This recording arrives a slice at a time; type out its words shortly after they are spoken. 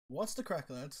What's the crack,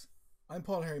 lads? I'm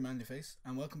Paul Harry Manlyface,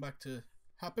 and welcome back to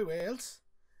Happy Wales.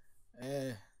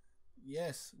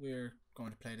 Yes, we're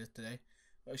going to play this today.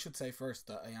 But I should say first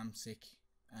that I am sick,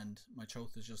 and my throat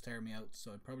is just tearing me out,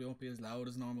 so I probably won't be as loud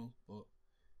as normal. But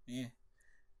yeah,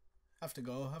 have to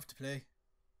go, have to play.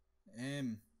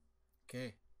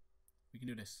 Okay, we can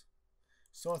do this.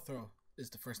 Sword throw is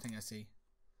the first thing I see.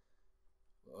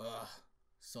 Ugh,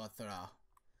 sword throw.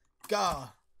 Gah!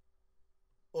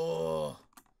 Oh!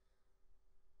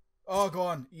 Oh, go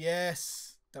on.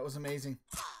 Yes. That was amazing.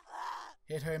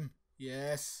 Hit him.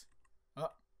 Yes.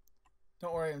 Oh.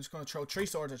 Don't worry, I'm just going to throw 3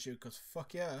 swords at you, because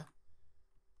fuck yeah.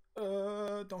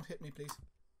 Don't hit me, please.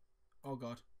 Oh,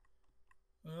 God.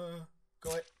 Go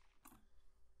away.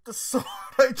 The sword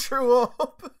I threw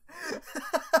up.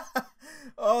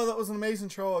 Oh, that was an amazing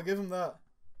throw. I'll give him that.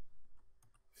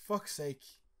 Fuck's sake.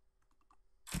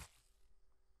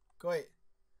 Go away.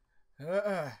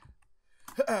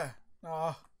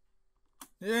 Oh.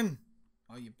 In.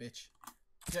 Oh, you bitch.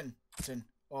 In.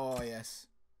 Oh, yes.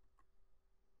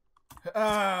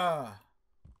 Oh,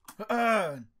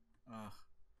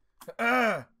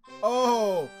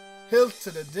 hilt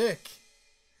to the dick.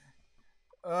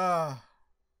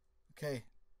 Okay.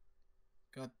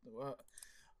 God,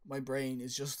 my brain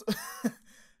is just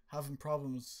having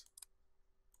problems.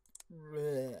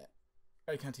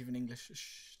 I can't even English.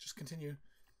 Shh, just continue.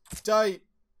 Die.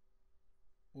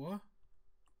 What?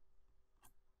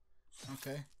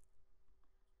 Okay.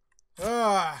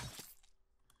 Oh,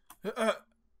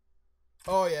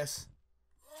 yes.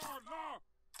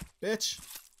 Bitch.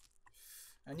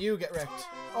 And you get wrecked.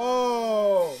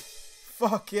 Oh!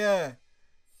 Fuck yeah.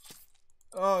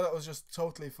 Oh, that was just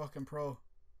totally fucking pro.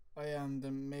 I am the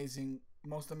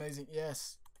most amazing.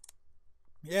 Yes.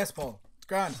 Yes, Paul. It's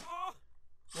grand.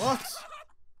 What?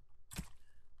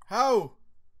 How?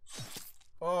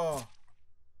 Oh.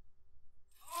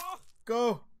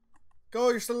 Go. Go,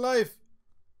 you're still alive.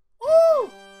 Woo!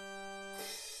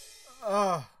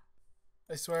 Ah,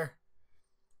 I swear.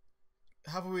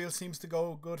 Happy Wheel seems to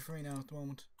go good for me now at the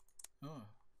moment. Oh.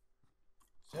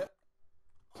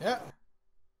 Yeah.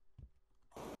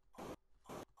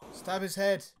 Stab his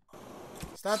head.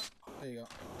 Stab. There you go.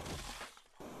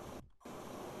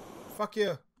 Fuck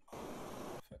you.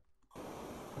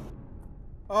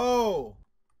 Oh.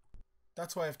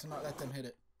 That's why I have to not let them hit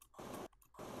it.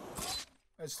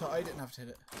 I just thought I didn't have to hit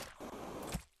it.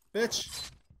 Bitch!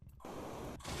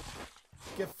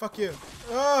 Fuck you.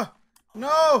 Ah!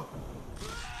 No!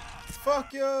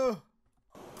 Fuck you!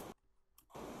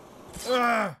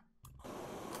 Ah!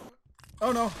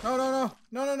 Oh no! No!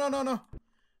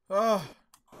 Oh!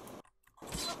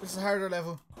 This is a harder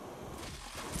level.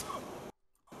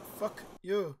 Fuck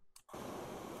you.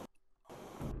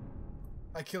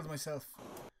 I killed myself.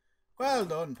 Well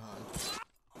done, pal.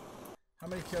 How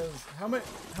many kills? How many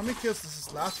kills does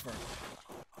this last for?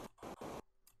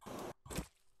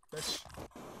 Bitch.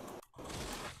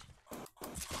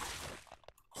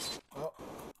 Oh.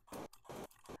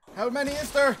 How many is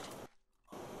there?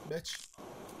 Bitch.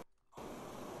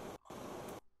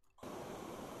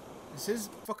 Is his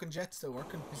fucking jet still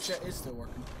working? His jet is still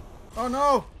working. Oh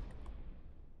no!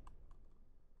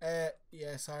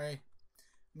 Yeah, sorry.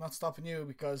 I'm not stopping you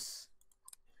because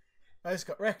I just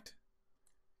got wrecked.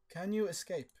 Can you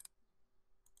escape?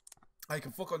 I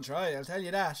can fucking try, I'll tell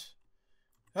you that.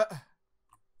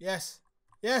 Yes.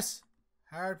 Yes!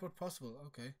 Hard but possible.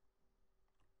 Okay.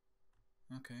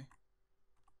 Okay.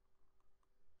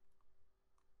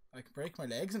 I can break my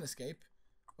legs and escape.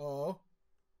 Oh.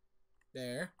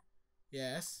 There.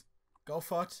 Yes. Go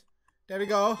foot. There we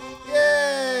go.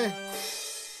 Yay!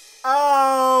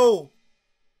 Ow!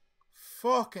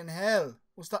 Fucking hell.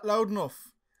 Was that loud enough?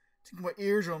 I think my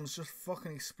eardrums just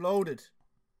fucking exploded.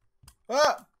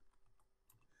 Ah!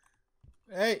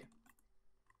 Hey!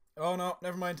 Oh no,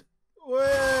 never mind.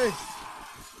 Way!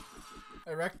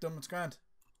 I wrecked him, it's grand.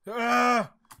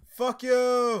 Ah! Fuck you!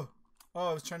 Oh,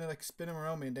 I was trying to like spin him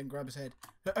around me and then grab his head.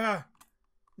 Ah!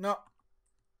 No.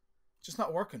 Just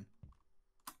not working.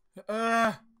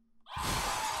 Ah!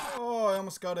 Oh, I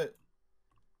almost got it.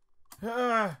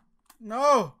 Ah!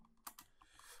 No!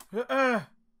 Ah!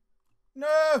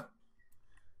 No!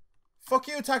 Fuck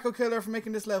you, Taco Killer, for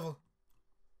making this level.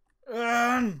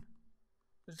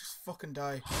 Just fucking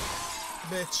die.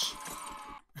 Bitch.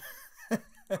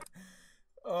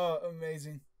 Oh,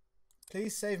 amazing.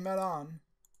 Please save Melon.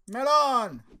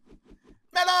 Melon!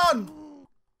 Melon!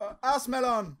 Ask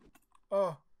Melon.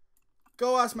 Oh.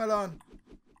 Go ask Melon.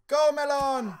 Go,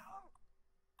 Melon!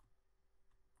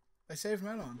 I saved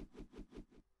Melon.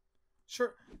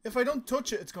 Sure, if I don't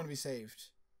touch it, it's going to be saved.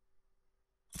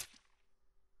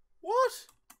 What?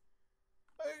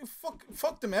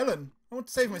 Fuck the melon. I want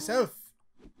to save myself.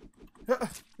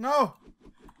 No.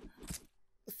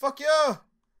 Fuck you.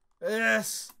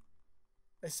 Yes.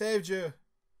 I saved you.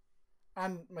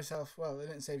 And myself. Well, I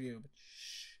didn't save you, but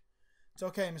shh. It's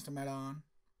okay, Mr. Melon.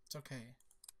 It's okay.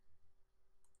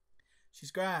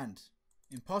 She's grand.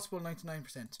 Impossible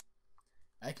 99%.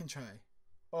 I can try.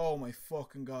 Oh my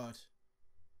fucking god.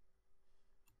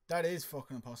 That is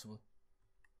fucking impossible.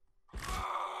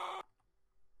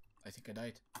 I think I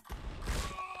died.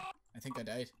 I think I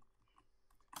died.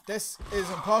 This is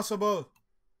impossible.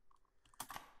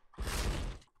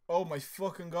 Oh my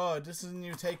fucking god. This is a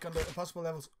new take on the impossible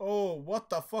levels. Oh, what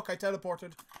the fuck? I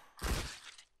teleported.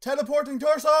 Teleporting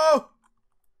torso!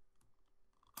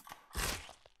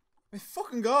 My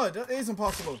fucking god. That is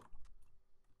impossible.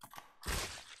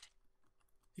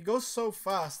 He goes so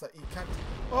fast that he can't...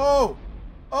 Oh!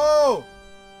 Oh!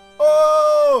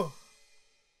 Oh!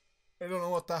 I don't know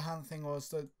what that hand thing was.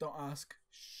 Don't ask.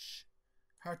 Shh.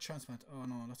 Heart transplant. Oh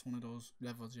no, that's one of those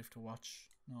levels you have to watch.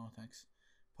 No, thanks.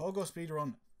 Pogo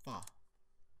speedrun. Bah.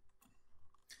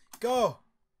 Go!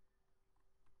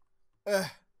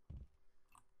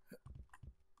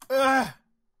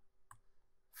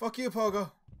 Fuck you,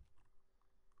 Pogo.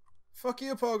 Fuck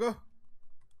you, Pogo.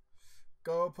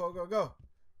 Go, Pogo, go.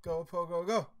 Go, Pogo,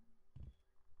 go.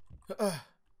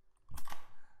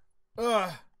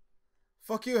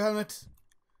 Fuck you, helmet.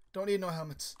 Don't need no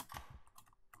helmets.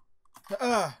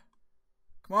 Come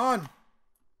on.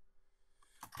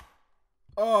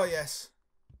 Oh, yes.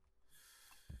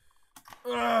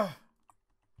 No.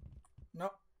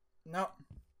 No.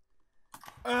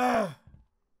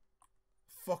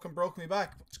 Fucking broke me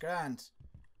back. It's grand.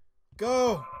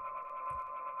 Go.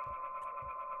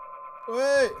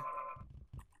 Wait.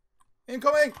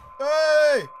 Incoming.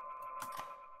 Hey.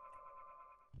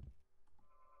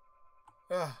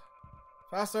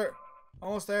 Faster.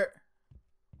 Almost there.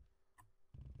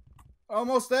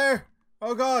 Almost there.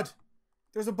 Oh god.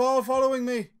 There's a ball following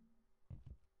me.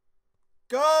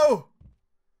 Go.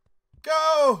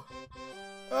 Go.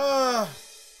 I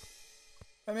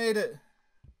made it.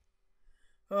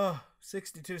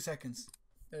 62 seconds.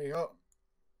 There you go.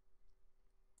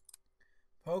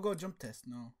 Pogo jump test.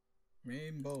 No.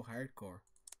 Rainbow hardcore.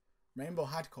 Rainbow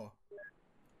hardcore.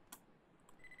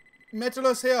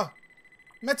 Metalus here.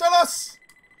 Metalus!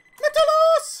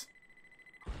 Metalus!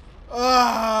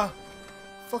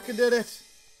 Fucking did it.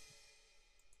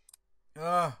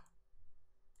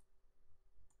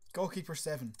 Goalkeeper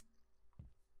 7.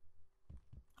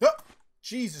 Oh,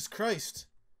 Jesus Christ.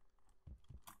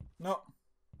 No.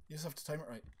 You just have to time it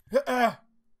right.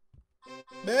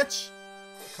 Bitch!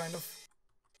 Kind of.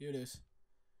 You lose.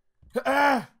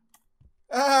 My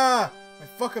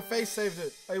fucking face saved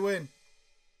it. I win.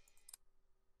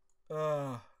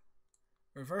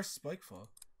 Reverse spike fall.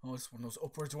 Oh, it's one of those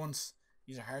upwards ones.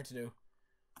 These are hard to do.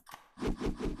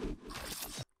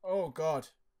 Oh god.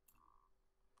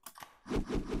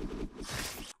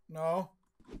 No.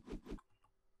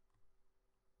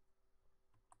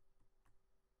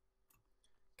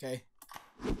 Okay.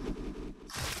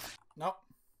 No.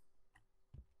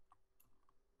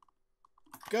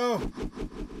 Go.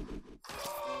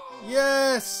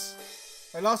 Yes.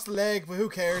 I lost a leg, but who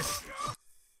cares?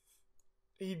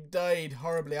 He died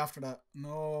horribly after that.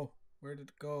 No. Where did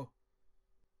it go?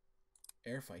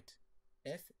 Air fight.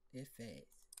 F. Here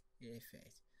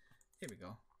we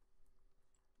go.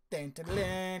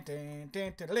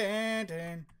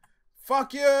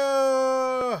 Fuck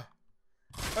you!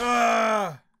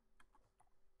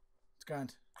 It's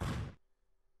grand.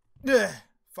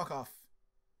 Fuck off.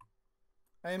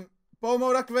 I'm bow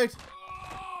mode activate.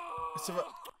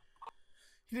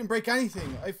 He didn't break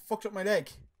anything. I fucked up my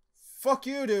leg. Fuck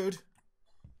you, dude.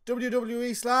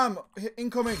 WWE slam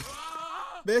incoming.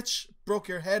 Bitch, broke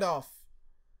your head off.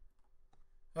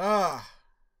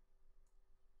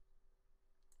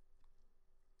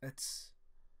 Let's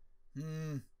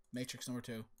Matrix number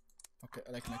 2. Okay,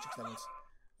 I like Matrix levels.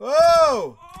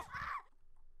 Whoa!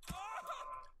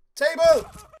 Table!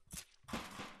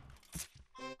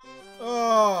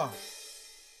 Oh,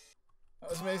 that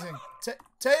was amazing.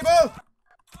 Table!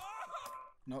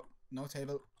 No, no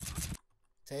table.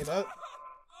 Table.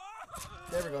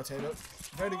 There we go, table.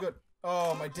 Very good.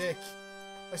 Oh, my dick.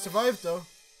 I survived though.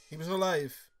 He was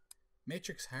alive.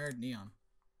 Matrix hard neon.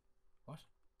 What?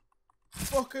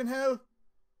 Fucking hell!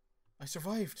 I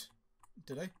survived.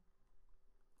 Did I?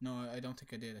 No, I don't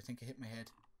think I did. I think I hit my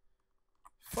head.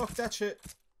 Fuck that shit.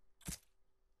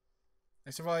 I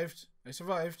survived. I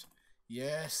survived.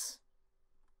 Yes.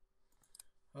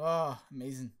 Oh,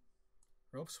 amazing.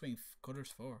 Rope swing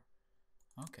colors 4.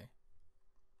 Okay.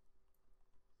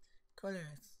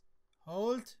 Colors.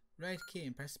 Hold right key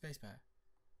and press spacebar.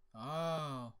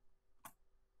 Oh.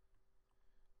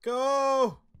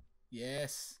 Go!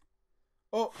 Yes.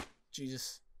 Oh,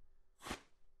 Jesus.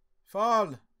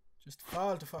 Fall. Just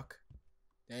fall to fuck.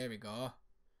 There we go.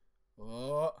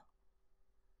 Oh.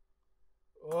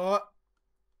 Oh.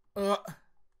 Oh.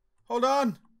 Hold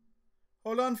on.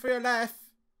 Hold on for your life.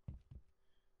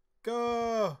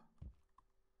 Go.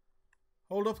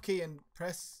 Hold up key and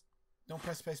press. Don't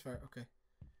press spacebar. Okay.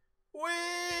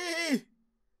 Whee!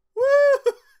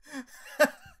 Woo!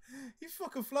 He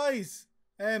fucking flies.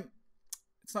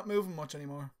 It's not moving much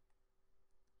anymore.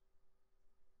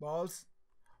 Balls.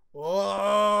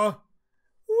 Oh!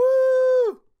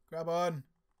 Woo! Grab on.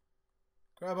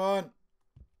 Grab on.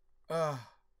 Ah,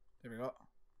 there we go.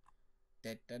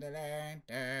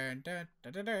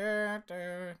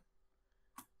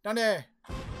 Down there.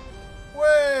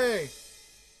 Way!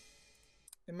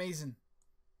 Amazing.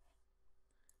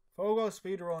 Fogo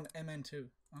speedrun MN2.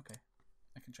 Okay,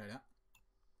 I can try that.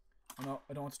 Oh no,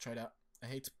 I don't want to try that. I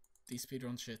hate these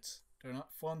speedrun shits. They're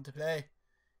not fun to play.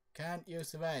 Can't you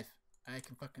survive? I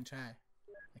can fucking try.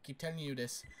 I keep telling you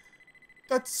this.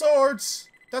 That's swords!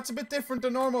 That's a bit different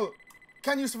than normal.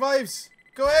 Can you survives?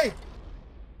 Go away!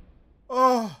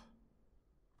 Oh!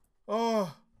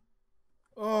 Oh!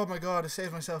 Oh my god, I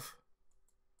saved myself.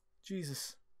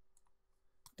 Jesus.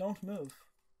 Don't move.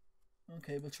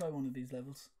 Okay, we'll try one of these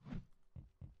levels.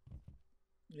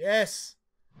 Yes!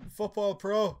 Football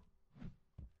pro.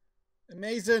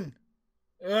 Amazing.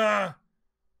 Ah!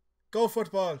 Go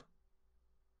football.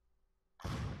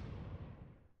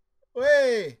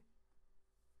 Way!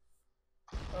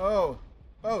 Oh.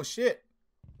 Oh shit.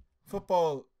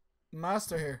 Football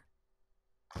master here.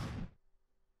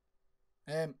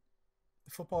 The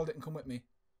football didn't come with me.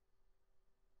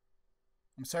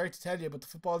 I'm sorry to tell you, but the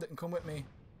football didn't come with me.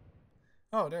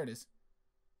 Oh, there it is.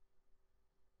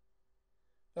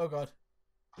 Oh god.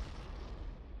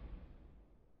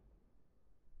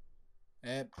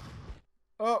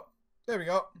 Oh, there we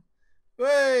go.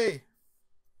 Way!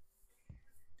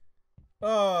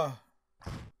 Oh.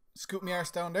 Scoop me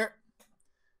arse down there.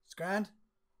 It's grand.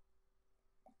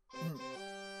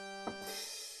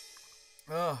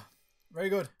 Oh, very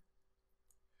good.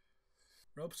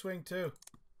 Rope swing too.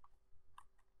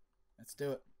 Let's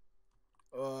do it.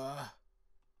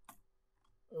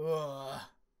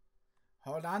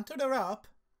 Hold on to the rope.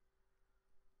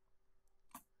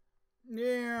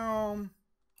 Nyom.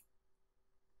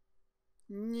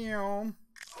 Nyom.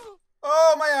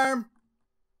 Oh, my arm.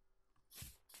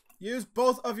 Use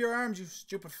both of your arms, you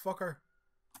stupid fucker.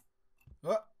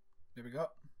 Oh, there we go.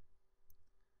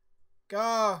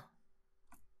 Go.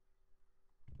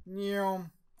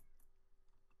 Nyom.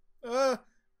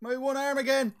 My one arm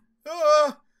again.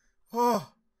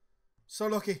 Oh, so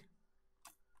lucky.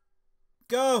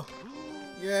 Go.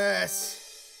 Yes.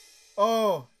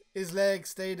 Oh, his leg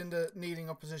stayed in the kneeling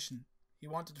up position. He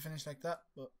wanted to finish like that,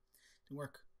 but it didn't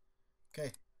work.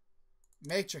 Okay.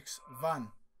 Matrix Van.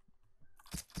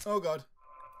 Oh god.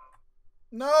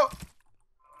 No.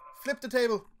 Flip the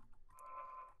table.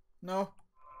 No.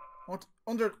 What?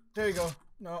 Under. There you go.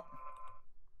 No.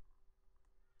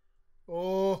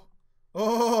 Oh.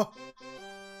 Oh.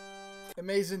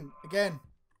 Amazing. Again.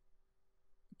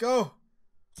 Go.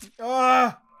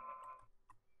 Ah.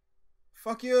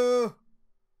 Fuck you.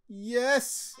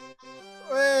 Yes.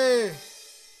 Hey.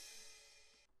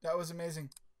 That was amazing.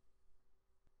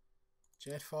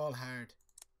 Jet fall hard.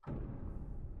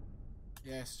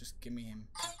 Yes, just give me him.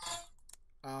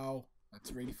 Ow.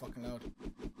 That's really fucking loud.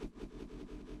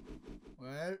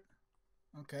 Well.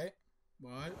 Okay.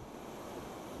 Well.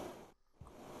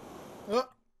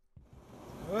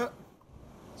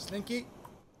 Slinky.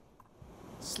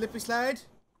 Slippy slide.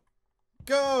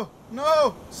 Go.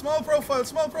 No. Small profile.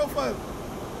 Small profile.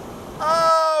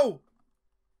 Ow.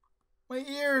 My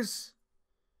ears.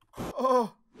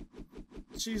 Oh.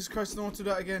 Jesus Christ, I don't want to do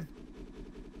that again.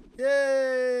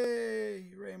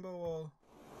 Yay. Rainbow wall.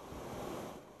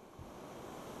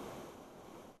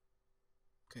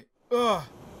 Okay. No.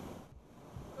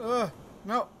 No.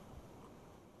 No.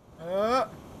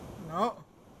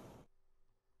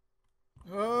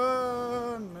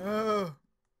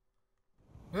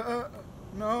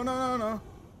 No, no, no, no.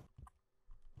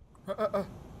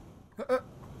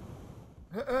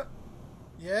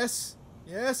 Yes.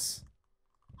 Yes.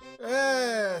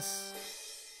 Yes.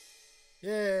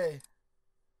 Yay.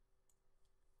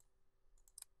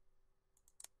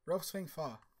 Rope swing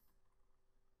far.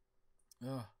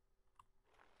 Oh.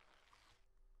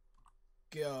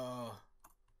 Go.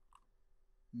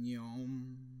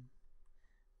 Nyom.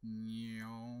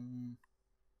 Nyom.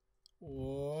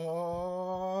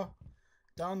 Oh.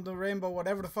 Down the rainbow,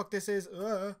 whatever the fuck this is.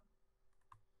 No!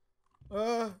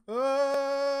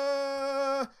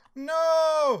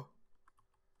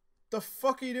 The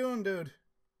fuck are you doing, dude?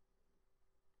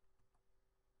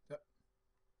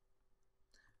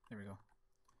 There we go.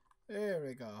 There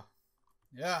we go.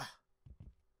 Yeah.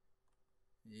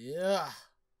 Yeah.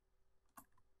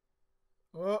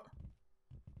 Oh.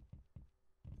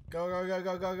 Go, go, go,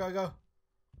 go, go, go, go.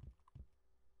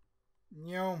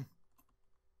 Nyom.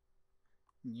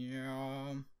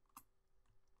 Nyom.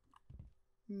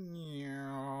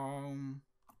 Nyom.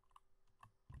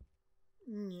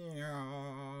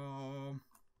 Nyom.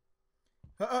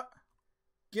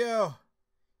 Go. Go.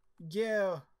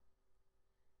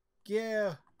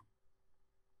 Go.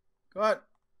 Go on.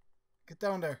 Get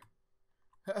down there.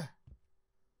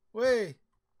 Way.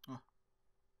 Oh.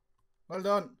 Well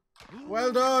done.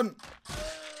 Well done.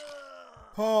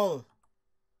 Paul.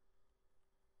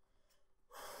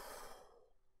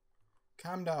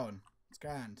 Calm down. It's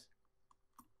grand.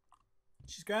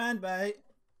 She's grand, mate.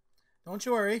 Don't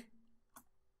you worry.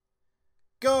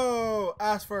 Go!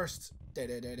 Ass first.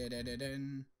 Okay.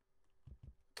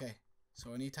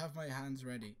 So I need to have my hands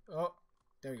ready. Oh,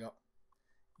 there we go.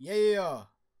 Yeah.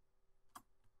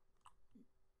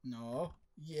 No.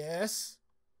 Yes.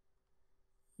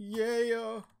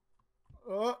 Yeah.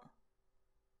 Oh.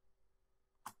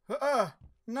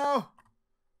 No.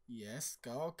 Yes.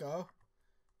 Go, go.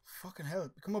 Fucking hell.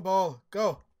 Become a ball.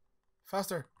 Go.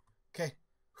 Faster. Okay.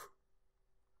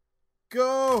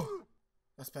 Go.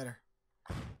 That's better.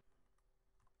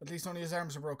 At least only his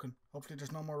arms are broken. Hopefully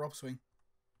there's no more rope swing.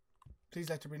 Please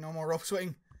let there be no more rope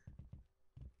swing.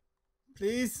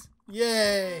 Please.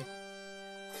 Yay.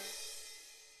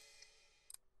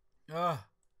 Ah.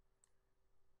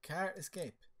 Car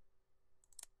escape.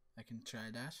 I can try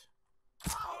that.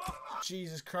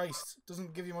 Jesus Christ.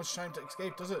 Doesn't give you much time to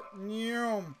escape, does it?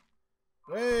 Nyom.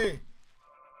 Hey.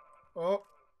 Oh.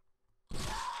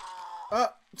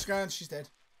 Ah. It's grand. She's dead.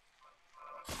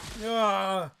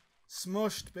 Ah.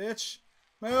 Smushed, bitch.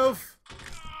 Move.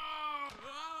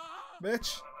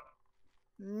 Bitch.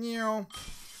 Nyom.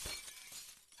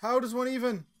 How does one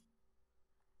even?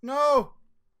 No.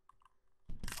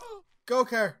 Go,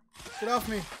 car. Get off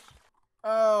me.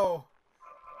 Oh.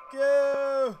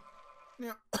 Go.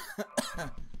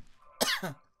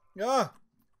 Ah.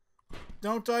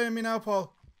 Don't die on me now,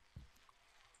 Paul.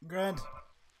 Grand.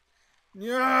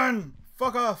 Nyan.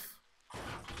 Fuck off.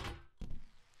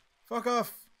 Fuck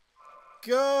off.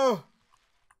 Go.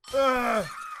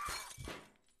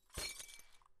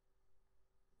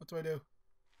 What do I do?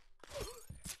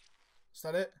 Is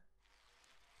that it?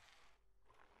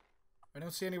 I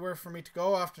don't see anywhere for me to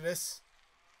go after this.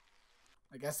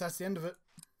 I guess that's the end of it.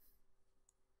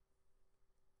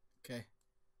 Okay.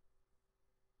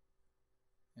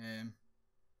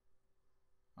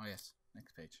 Oh yes,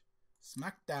 next page.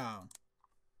 Smackdown.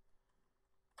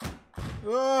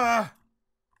 Ah!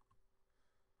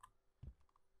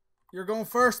 You're going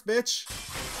first, bitch.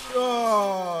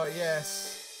 Oh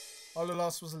yes. All I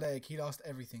lost was a leg. He lost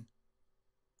everything.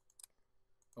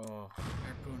 Oh,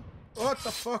 harpoon. What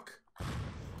the fuck?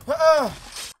 Ah!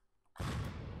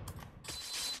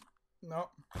 No.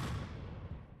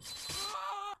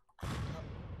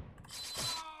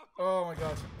 Oh my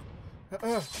god.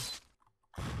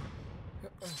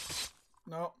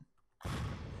 No.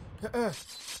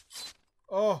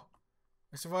 Oh,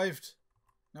 I survived.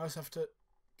 Now I just have to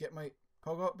get my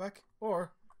pogo back,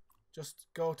 or just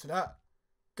go to that.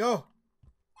 Go.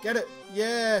 Get it.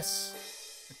 Yes.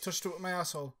 I touched it with my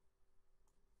asshole.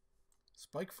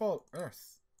 Spikefall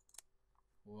Earth.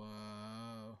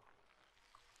 Wow.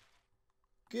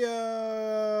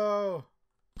 Go.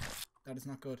 That is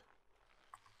not good.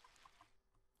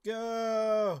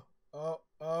 Go. Oh.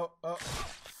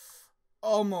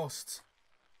 Almost.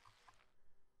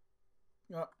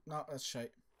 No, that's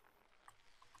shite.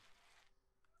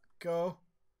 Go.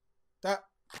 That.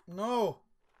 No.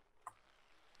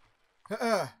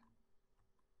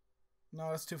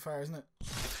 No, that's too far, isn't it?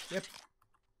 Yep.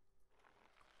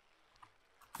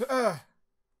 What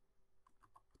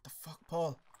the fuck,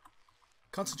 Paul?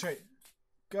 Concentrate.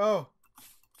 Go.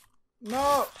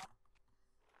 No.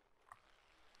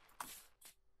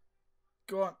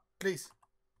 Go on, please.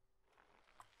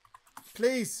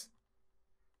 Please.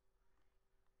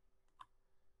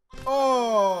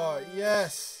 Oh,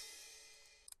 yes.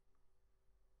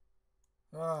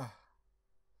 Ah.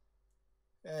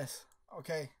 Yes.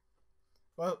 Okay.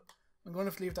 Well, I'm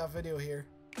going to leave that video here.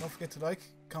 Don't forget to like,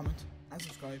 comment, and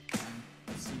subscribe. And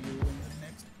I'll see you in the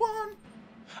next one.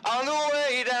 On the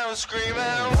way down screaming.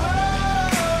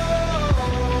 Whoa!